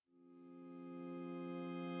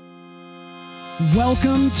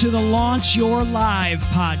Welcome to the Launch Your Live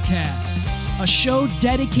podcast, a show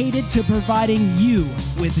dedicated to providing you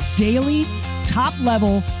with daily,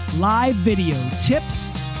 top-level live video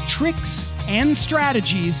tips, tricks, and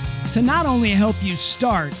strategies to not only help you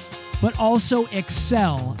start, but also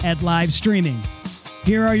excel at live streaming.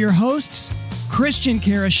 Here are your hosts, Christian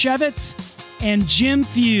Karashevitz and Jim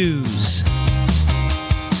Fuse.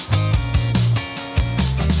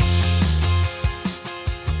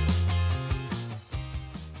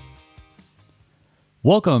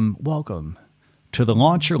 Welcome to the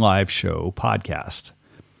Launch Your Live Show podcast.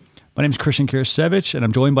 My name is Christian Karashevitz, and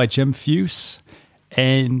I'm joined by Jim Fuse.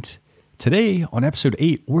 And today, on episode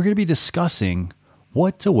 8, we're going to be discussing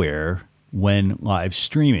what to wear when live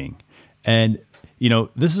streaming. And,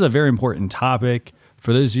 this is a very important topic.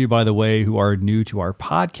 For those of you, by the way, who are new to our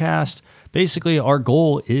podcast, basically our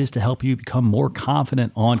goal is to help you become more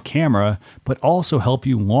confident on camera, but also help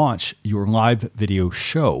you launch your live video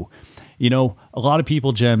show. A lot of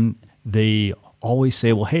people, Jim, they always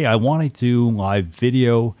say, well, hey, I want to do live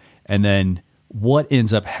video. And then what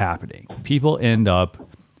ends up happening? People end up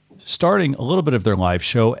starting a little bit of their live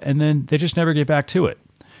show and then they just never get back to it.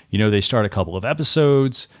 They start a couple of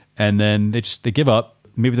episodes and then they give up.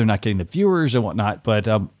 Maybe they're not getting the viewers and whatnot. But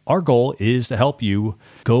our goal is to help you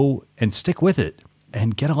go and stick with it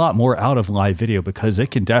and get a lot more out of live video because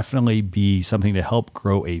it can definitely be something to help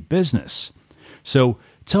grow a business. So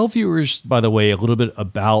tell viewers, by the way, a little bit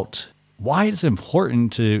about why it's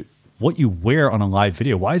important to what you wear on a live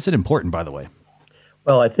video. Why is it important, by the way?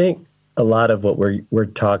 Well, I think a lot of what we're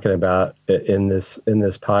talking about in this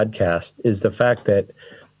podcast is the fact that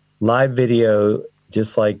live video,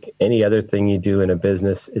 just like any other thing you do in a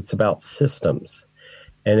business, it's about systems.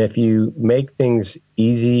 And if you make things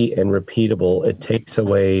easy and repeatable, it takes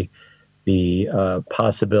away the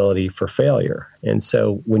possibility for failure. And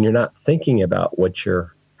so when you're not thinking about what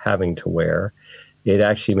you're having to wear, it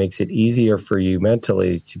actually makes it easier for you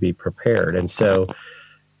mentally to be prepared. And so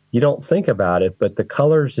you don't think about it, but the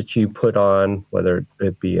colors that you put on, whether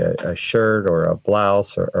it be a shirt or a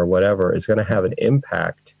blouse or whatever, is going to have an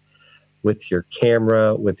impact with your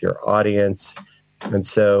camera, with your audience. And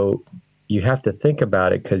so you have to think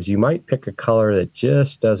about it because you might pick a color that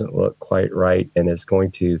just doesn't look quite right and is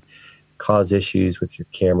going to cause issues with your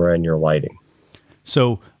camera and your lighting.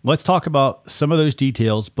 So let's talk about some of those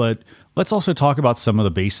details, but let's also talk about some of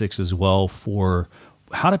the basics as well for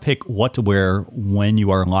how to pick what to wear when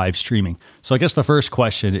you are live streaming. So I guess the first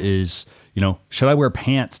question is, should I wear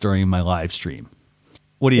pants during my live stream?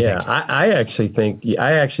 What do you think? I actually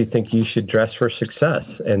think you should dress for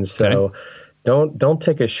success. And so don't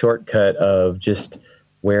take a shortcut of just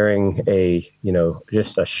wearing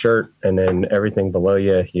just a shirt and then everything below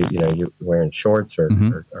you're wearing shorts or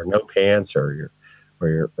no pants or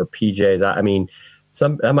your PJs. I mean,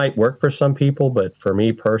 that might work for some people, but for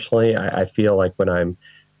me personally, I feel like when I'm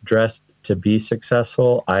dressed to be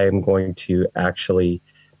successful, I am going to actually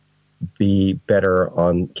be better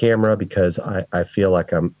on camera because I feel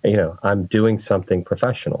like I'm doing something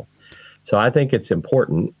professional. So I think it's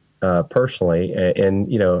important. Personally,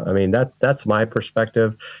 and that's my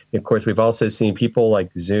perspective. Of course, we've also seen people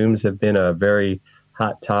like Zooms have been a very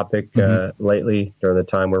hot topic lately during the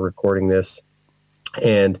time we're recording this,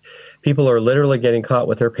 and people are literally getting caught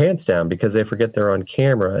with their pants down because they forget they're on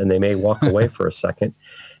camera and they may walk away for a second,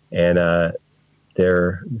 and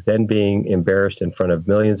they're then being embarrassed in front of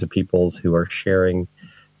millions of people who are sharing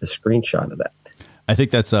a screenshot of that. I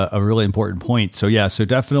think that's a really important point. So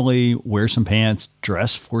definitely wear some pants,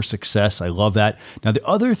 dress for success. I love that. Now, the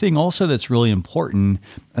other thing also that's really important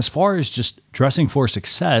as far as just dressing for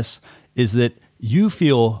success is that you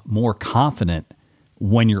feel more confident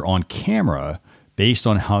when you're on camera based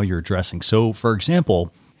on how you're dressing. So for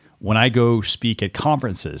example, when I go speak at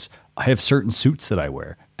conferences, I have certain suits that I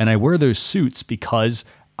wear, and I wear those suits because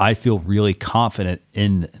I feel really confident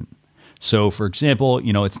in them. So for example,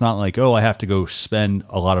 it's not like, I have to go spend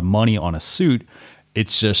a lot of money on a suit.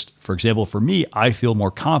 It's just, for example, for me, I feel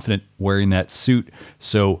more confident wearing that suit.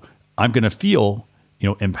 So I'm going to feel,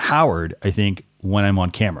 empowered, I think, when I'm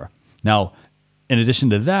on camera. Now, in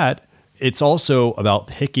addition to that, it's also about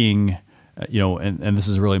picking, and this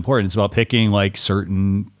is really important. It's about picking like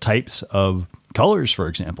certain types of colors, for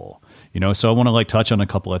example, so I want to touch on a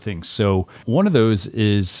couple of things. So one of those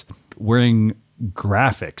is wearing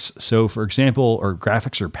graphics. So for example, or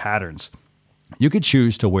graphics or patterns, you could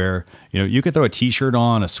choose to wear, you could throw a t-shirt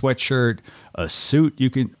on, a sweatshirt, a suit, you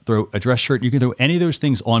can throw a dress shirt, you can throw any of those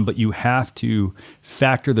things on, but you have to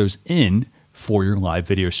factor those in for your live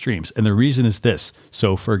video streams. And the reason is this.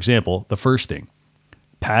 So for example, the first thing,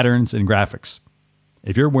 patterns and graphics.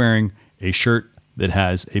 If you're wearing a shirt that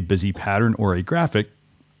has a busy pattern or a graphic,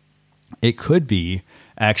 it could be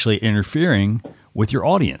actually interfering with your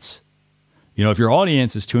audience. If your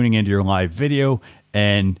audience is tuning into your live video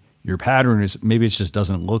and your pattern is maybe it just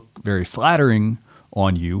doesn't look very flattering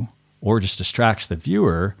on you or just distracts the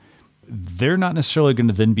viewer, they're not necessarily going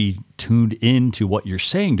to then be tuned into what you're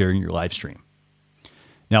saying during your live stream.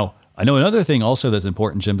 Now, I know another thing also that's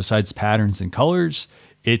important, Jim, besides patterns and colors,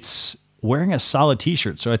 it's wearing a solid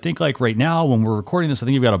t-shirt. So I think like right now when we're recording this, I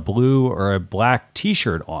think you've got a blue or a black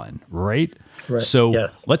t-shirt on, right? Right. So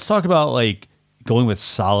yes. Let's talk about like going with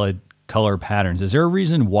solid color patterns. Is there a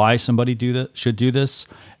reason why somebody should do this?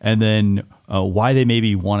 And then why they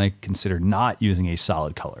maybe want to consider not using a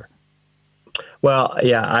solid color? Well,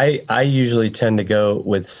 yeah, I usually tend to go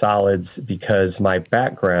with solids because my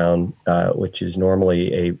background, which is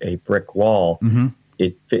normally a brick wall,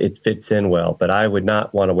 it fits in well. But I would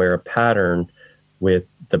not want to wear a pattern with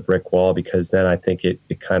the brick wall because then I think it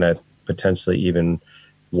kind of potentially even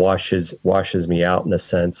washes me out in a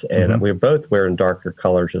sense. And we're both wearing darker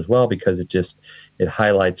colors as well because it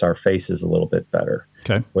highlights our faces a little bit better.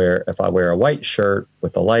 Okay. Where if I wear a white shirt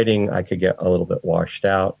with the lighting, I could get a little bit washed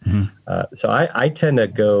out. So I tend to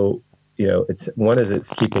go, it's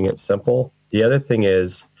keeping it simple. The other thing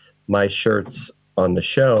is my shirts on the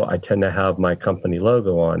show, I tend to have my company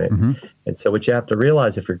logo on it. And so what you have to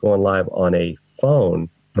realize if you're going live on a phone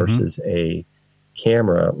versus a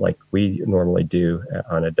camera, like we normally do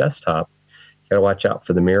on a desktop, you got to watch out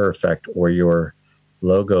for the mirror effect or your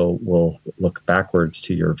logo will look backwards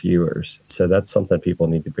to your viewers. So that's something people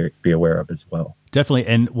need to be aware of as well. Definitely.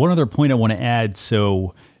 And one other point I want to add.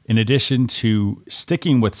 So in addition to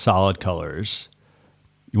sticking with solid colors,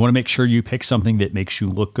 you want to make sure you pick something that makes you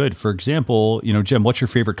look good. For example, Jim, what's your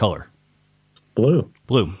favorite color? Blue.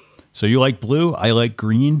 So you like blue. I like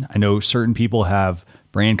green. I know certain people have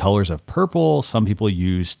brand colors of purple. Some people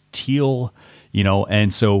use teal,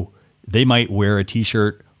 and so they might wear a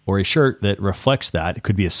t-shirt or a shirt that reflects that. It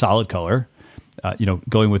could be a solid color.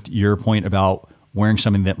 Going with your point about wearing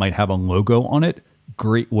something that might have a logo on it,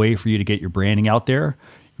 great way for you to get your branding out there.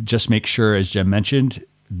 Just make sure, as Jim mentioned,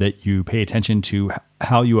 that you pay attention to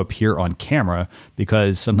how you appear on camera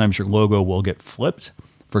because sometimes your logo will get flipped.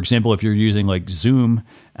 For example, if you're using like Zoom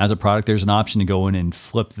as a product, there's an option to go in and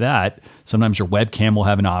flip that. Sometimes your webcam will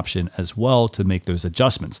have an option as well to make those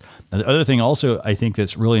adjustments. Now, the other thing also I think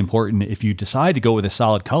that's really important, if you decide to go with a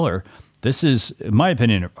solid color, this is, in my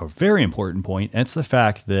opinion, a very important point. And it's the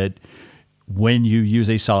fact that when you use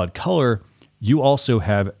a solid color, you also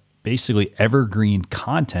have basically evergreen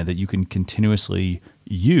content that you can continuously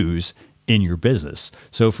use in your business.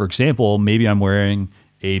 So for example, maybe I'm wearing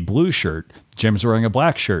a blue shirt. Jim's wearing a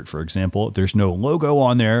black shirt, for example. There's no logo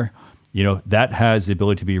on there. That has the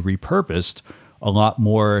ability to be repurposed a lot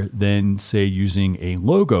more than, say, using a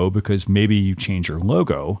logo because maybe you change your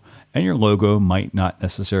logo and your logo might not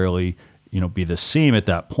necessarily, be the same at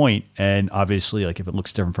that point. And obviously, like if it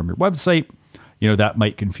looks different from your website, that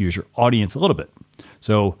might confuse your audience a little bit.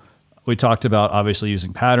 So we talked about obviously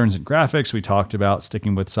using patterns and graphics. We talked about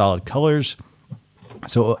sticking with solid colors.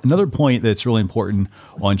 So another point that's really important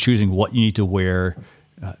on choosing what you need to wear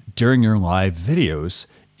during your live videos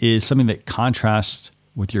is something that contrasts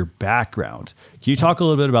with your background. Can you talk a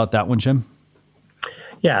little bit about that one, Jim?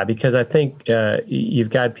 Yeah, because I think you've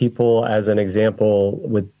got people, as an example,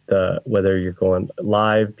 with whether you're going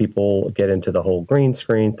live, people get into the whole green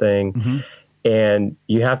screen thing. And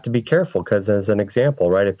you have to be careful because, as an example,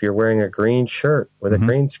 right, if you're wearing a green shirt with a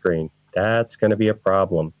green screen, that's going to be a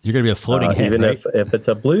problem. You're going to be a floating head, even right? if it's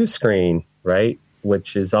a blue screen, right,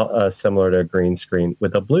 which is similar to a green screen.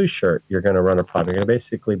 With a blue shirt, you're going to run a problem. You're going to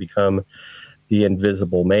basically become the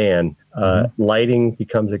invisible man. Lighting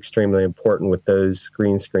becomes extremely important with those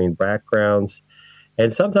green screen backgrounds.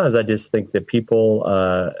 And sometimes I just think that people,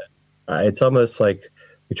 it's almost like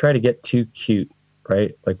we try to get too cute,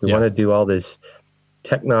 right? Like we want to do all this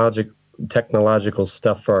technological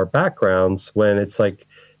stuff for our backgrounds when it's like,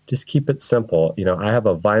 just keep it simple. I have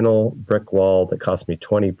a vinyl brick wall that cost me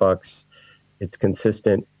 $20. It's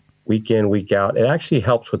consistent week in, week out. It actually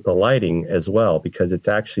helps with the lighting as well because it's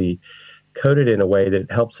actually coated in a way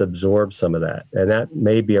that helps absorb some of that. And that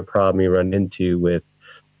may be a problem you run into with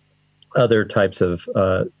other types of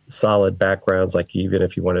solid backgrounds, like even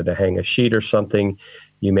if you wanted to hang a sheet or something,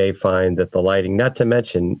 you may find that the lighting, not to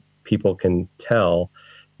mention people can tell,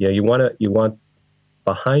 you want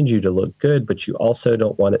behind you to look good, but you also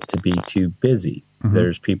don't want it to be too busy.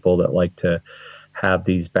 There's people that like to have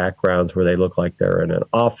these backgrounds where they look like they're in an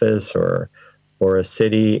office or a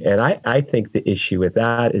city. And I think the issue with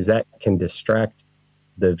that is that can distract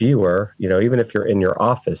the viewer, even if you're in your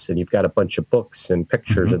office and you've got a bunch of books and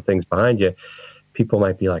pictures and things behind you, people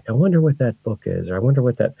might be like, I wonder what that book is, or I wonder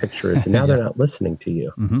what that picture is. And now they're not listening to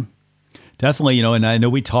you. Definitely, and I know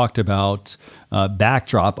we talked about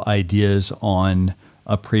backdrop ideas on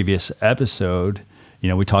a previous episode.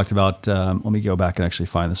 We talked about, let me go back and actually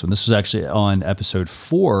find this one. This was actually on episode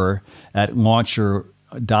 4 at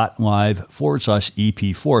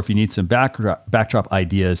launcher.live/EP4. If you need some backdrop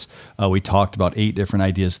ideas, we talked about 8 different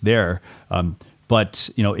ideas there. But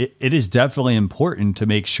it is definitely important to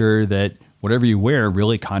make sure that whatever you wear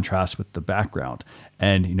really contrasts with the background.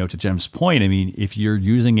 And, to Jim's point, if you're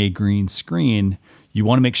using a green screen, you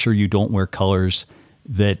want to make sure you don't wear colors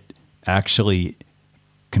that actually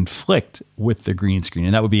conflict with the green screen.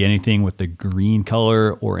 And that would be anything with the green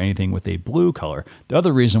color or anything with a blue color. The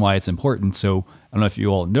other reason why it's important, so I don't know if you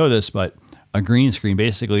all know this, but a green screen,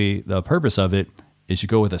 basically the purpose of it is you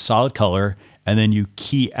go with a solid color and then you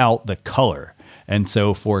key out the color. And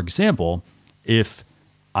so, for example, if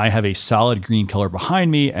I have a solid green color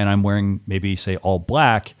behind me and I'm wearing maybe, say, all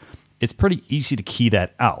black, it's pretty easy to key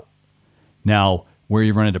that out. Now, where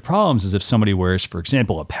you run into problems is if somebody wears, for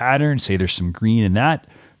example, a pattern, say there's some green in that,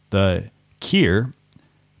 the keyer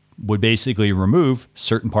would basically remove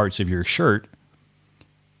certain parts of your shirt,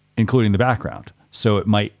 including the background. So it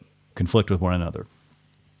might conflict with one another.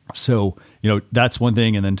 So, that's one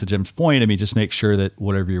thing. And then to Jim's point, just make sure that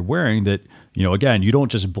whatever you're wearing, that, again, you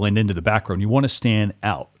don't just blend into the background. You want to stand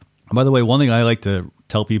out. And by the way, one thing I like to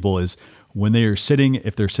tell people is when they are sitting,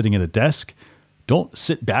 if they're sitting at a desk, don't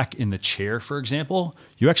sit back in the chair, for example.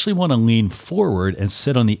 You actually want to lean forward and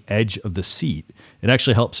sit on the edge of the seat. It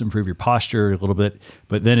actually helps improve your posture a little bit,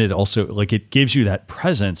 but then it also, it gives you that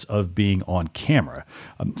presence of being on camera.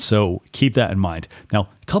 So keep that in mind. Now,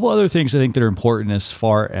 a couple other things I think that are important as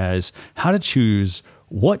far as how to choose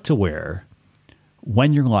what to wear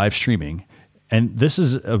when you're live streaming. And this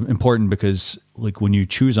is important because when you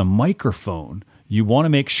choose a microphone, you want to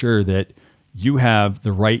make sure that you have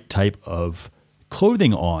the right type of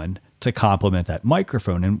clothing on to complement that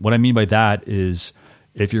microphone. And what I mean by that is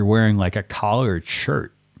if you're wearing a collared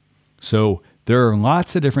shirt. So there are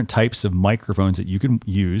lots of different types of microphones that you can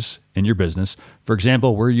use in your business. For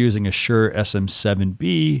example, we're using a Shure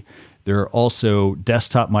SM7B. There are also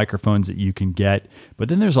desktop microphones that you can get, but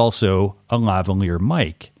then there's also a lavalier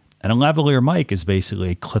mic. And a lavalier mic is basically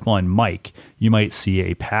a clip-on mic. You might see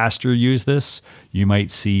a pastor use this. You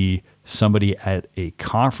might see somebody at a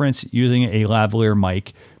conference using a lavalier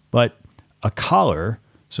mic, but a collar,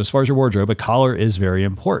 so as far as your wardrobe, a collar is very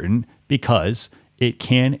important because it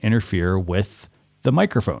can interfere with the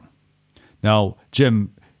microphone. Now,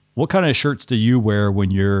 Jim, what kind of shirts do you wear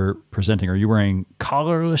when you're presenting? Are you wearing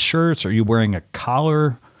collarless shirts? Are you wearing a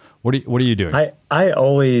collar? What are you doing? I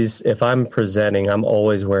always, if I'm presenting, I'm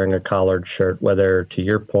always wearing a collared shirt, whether, to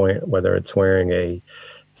your point, whether it's wearing a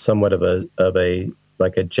somewhat of a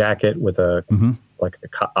like a jacket with a like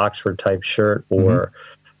a Oxford type shirt, or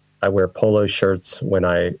I wear polo shirts when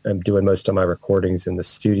I am doing most of my recordings in the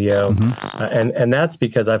studio. And that's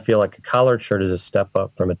because I feel like a collared shirt is a step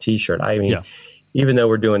up from a t-shirt. Even though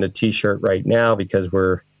we're doing a t-shirt right now because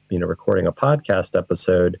we're, recording a podcast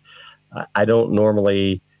episode, I don't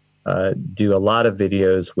normally do a lot of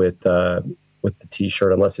videos with the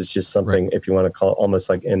t-shirt unless it's just something, if you want to call it almost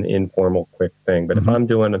like an informal quick thing. But if I'm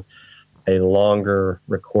doing a longer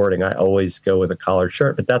recording, I always go with a collared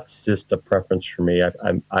shirt, but that's just a preference for me.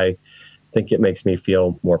 I think it makes me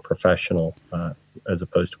feel more professional as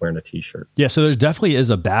opposed to wearing a t-shirt. Yeah. So there definitely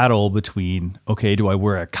is a battle between, okay, do I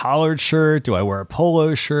wear a collared shirt? Do I wear a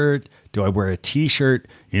polo shirt? Do I wear a t-shirt?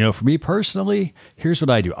 For me personally, here's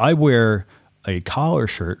what I do. I wear a collar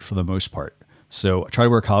shirt for the most part. So I try to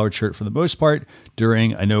wear a collared shirt for the most part.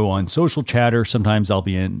 I know on social chatter, sometimes I'll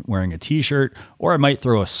be wearing a t-shirt, or I might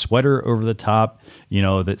throw a sweater over the top,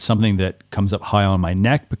 that's something that comes up high on my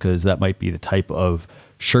neck because that might be the type of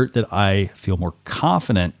shirt that I feel more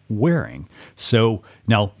confident wearing. So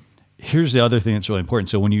now here's the other thing that's really important.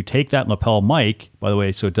 So when you take that lapel mic, by the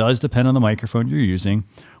way, so it does depend on the microphone you're using.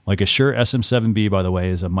 Like a Shure SM7B, by the way,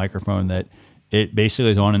 is a microphone that it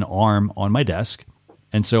basically is on an arm on my desk.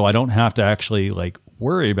 And so I don't have to actually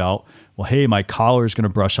worry about, well, hey, my collar is going to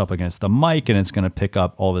brush up against the mic and it's going to pick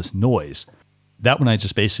up all this noise. That one, I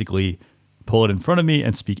just basically pull it in front of me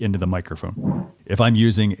and speak into the microphone. If I'm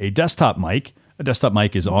using a desktop mic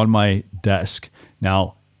is on my desk.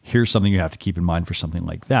 Now, here's something you have to keep in mind for something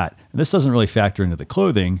like that. And this doesn't really factor into the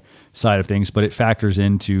clothing side of things, but it factors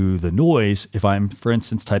into the noise. If I'm, for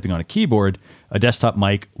instance, typing on a keyboard, a desktop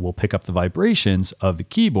mic will pick up the vibrations of the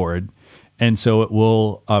keyboard. And so it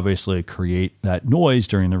will obviously create that noise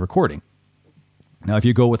during the recording. Now, if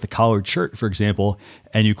you go with the collared shirt, for example,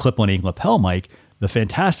 and you clip on a lapel mic, the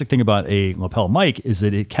fantastic thing about a lapel mic is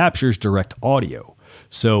that it captures direct audio.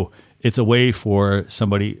 So it's a way for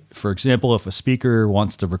somebody, for example, if a speaker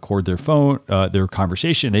wants to record their phone, their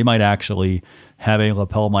conversation, they might actually have a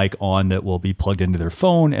lapel mic on that will be plugged into their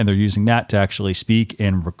phone, and they're using that to actually speak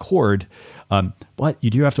and record. But you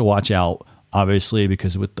do have to watch out, obviously,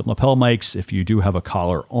 because with the lapel mics, if you do have a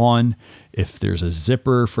collar on, if there's a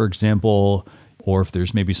zipper, for example, or if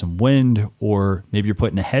there's maybe some wind, or maybe you're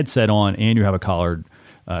putting a headset on and you have a collared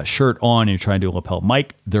shirt on and you're trying to do a lapel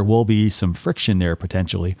mic, there will be some friction there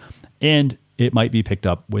potentially, and it might be picked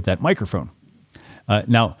up with that microphone.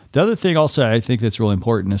 Now, the other thing also I think that's really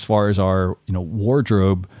important as far as our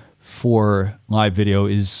wardrobe for live video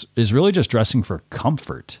is really just dressing for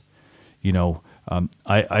comfort.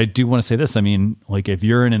 I do want to say this. I mean, like if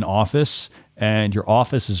you're in an office and your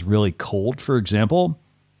office is really cold, for example,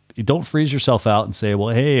 you don't freeze yourself out and say,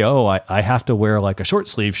 well, hey, I have to wear like a short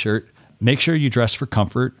sleeve shirt. Make sure you dress for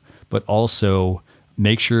comfort, but also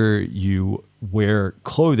make sure you wear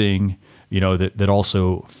clothing, that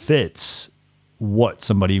also fits what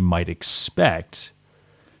somebody might expect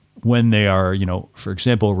when they are, for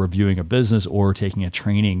example, reviewing a business or taking a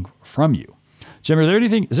training from you. Jim, is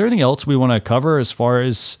there anything else we want to cover as far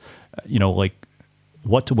as, like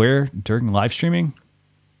what to wear during live streaming?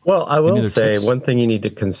 Well, I will say one thing you need to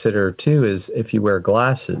consider too is if you wear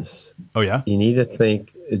glasses. Oh yeah. You need to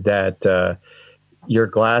think that your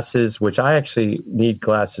glasses, which I actually need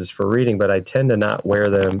glasses for reading, but I tend to not wear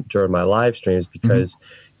them during my live streams because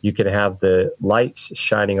you can have the lights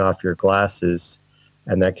shining off your glasses,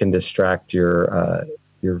 and that can distract your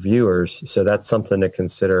viewers. So that's something to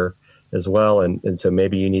consider as well. And so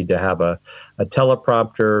maybe you need to have a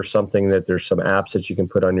teleprompter or something, that there's some apps that you can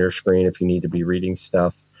put on your screen if you need to be reading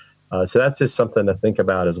stuff. So that's just something to think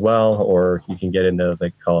about as well. Or you can get into,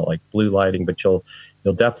 they call it like blue lighting, but you'll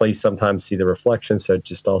definitely sometimes see the reflection. So it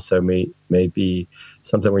just also may be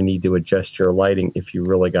something we need to adjust your lighting if you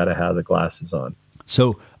really got to have the glasses on.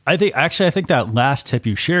 So I think that last tip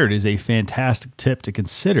you shared is a fantastic tip to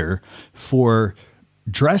consider for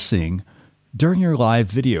dressing during your live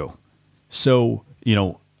video. So,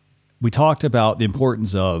 we talked about the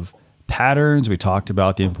importance of patterns. We talked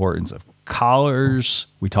about the importance of collars.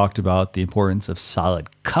 We talked about the importance of solid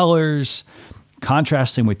colors,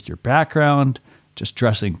 contrasting with your background, just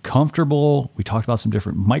dressing comfortable. We talked about some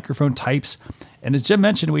different microphone types. And as Jim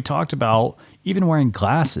mentioned, we talked about even wearing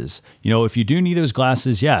glasses. If you do need those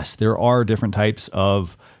glasses, yes, there are different types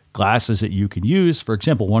of glasses that you can use. For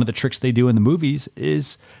example, one of the tricks they do in the movies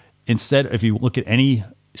is if you look at any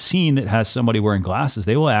scene that has somebody wearing glasses,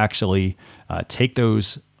 they will actually take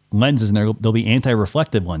those lenses and they'll be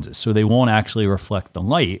anti-reflective lenses. So they won't actually reflect the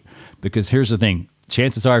light, because here's the thing.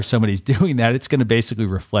 Chances are if somebody's doing that, it's going to basically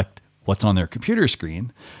reflect what's on their computer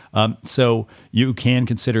screen. So you can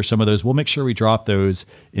consider some of those. We'll make sure we drop those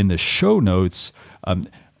in the show notes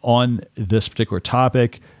on this particular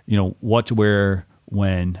topic, what to wear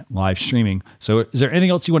when live streaming. So is there anything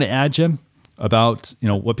else you want to add, Jim, about,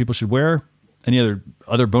 what people should wear? Any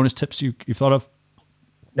other bonus tips you've thought of?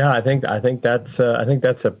 No, I think that's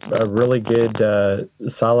a really good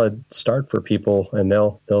solid start for people, and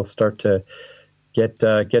they'll start to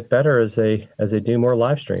get better as they do more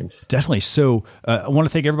live streams. Definitely. So I want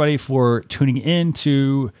to thank everybody for tuning in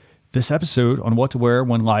to this episode on what to wear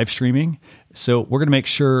when live streaming. So we're going to make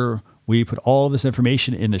sure we put all of this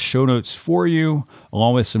information in the show notes for you,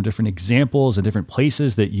 along with some different examples and different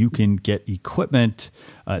places that you can get equipment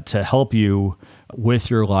to help you with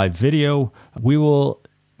your live video. We will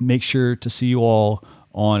make sure to see you all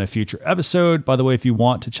on a future episode. By the way, if you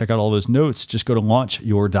want to check out all those notes, just go to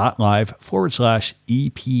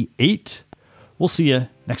launchyour.live/EP8. We'll see you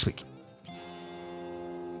next week.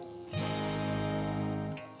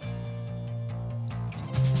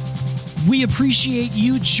 We appreciate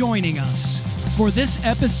you joining us for this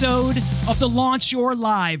episode of the Launch Your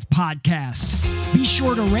Live podcast. Be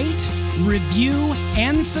sure to rate, review,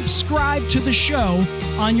 and subscribe to the show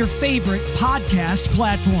on your favorite podcast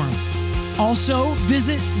platform. Also,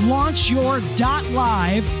 visit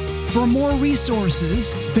launchyour.live for more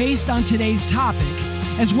resources based on today's topic,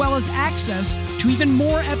 as well as access to even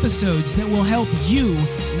more episodes that will help you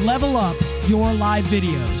level up your live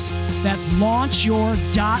videos. That's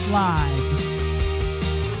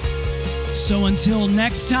launchyour.live. So until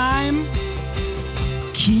next time,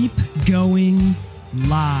 keep going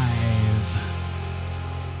live.